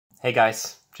Hey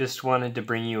guys, just wanted to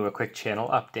bring you a quick channel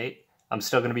update. I'm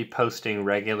still going to be posting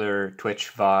regular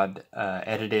Twitch VOD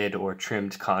edited or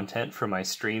trimmed content for my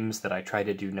streams that I try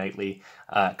to do nightly.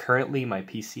 Currently my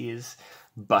PC is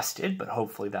busted, but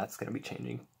hopefully that's going to be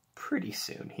changing pretty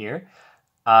soon here.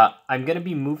 I'm going to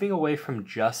be moving away from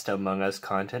just Among Us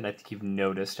content. I think you've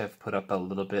noticed I've put up a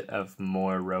little bit of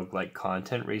more roguelike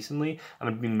content recently. I'm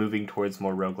going to be moving towards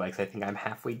more roguelikes. I think I'm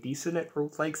halfway decent at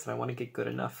roguelikes, and I want to get good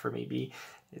enough for maybe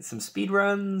some speed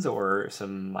runs or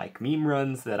some like meme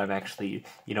runs that I'm actually,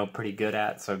 pretty good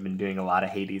at. So I've been doing a lot of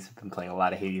Hades. I've been playing a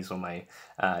lot of Hades when my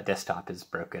desktop is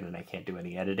broken and I can't do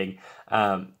any editing.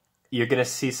 You're going to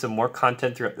see some more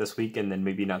content throughout this week, and then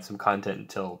maybe not some content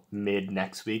until mid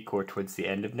next week or towards the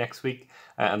end of next week,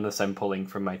 unless I'm pulling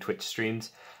from my Twitch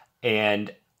streams.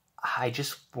 And I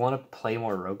just want to play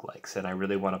more roguelikes, and I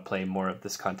really want to play more of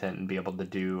this content and be able to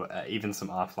do even some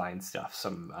offline stuff,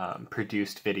 some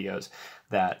produced videos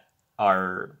that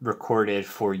are recorded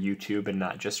for YouTube and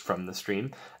not just from the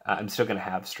stream. I'm still going to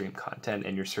have stream content,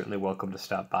 and you're certainly welcome to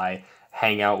stop by,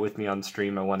 hang out with me on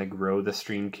stream. I want to grow the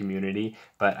stream community,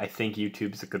 but I think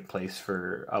YouTube's a good place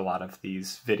for a lot of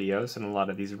these videos and a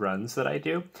lot of these runs that I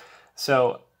do.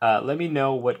 So let me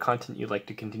know what content you'd like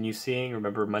to continue seeing.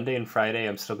 Remember, Monday and Friday,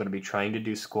 I'm still going to be trying to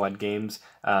do squad games,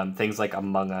 things like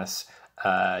Among Us,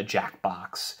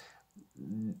 Jackbox,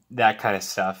 that kind of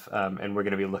stuff. And we're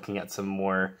going to be looking at some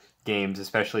more games,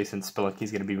 especially since Spelunky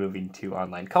is going to be moving to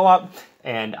online co-op,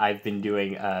 and I've been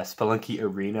doing Spelunky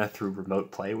Arena through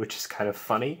remote play, which is kind of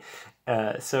funny.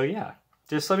 So yeah,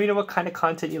 just let me know what kind of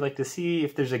content you'd like to see.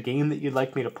 If there's a game that you'd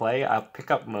like me to play, I'll pick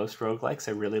up most roguelikes.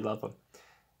 I really love them.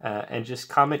 And just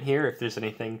comment here if there's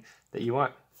anything that you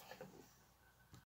want.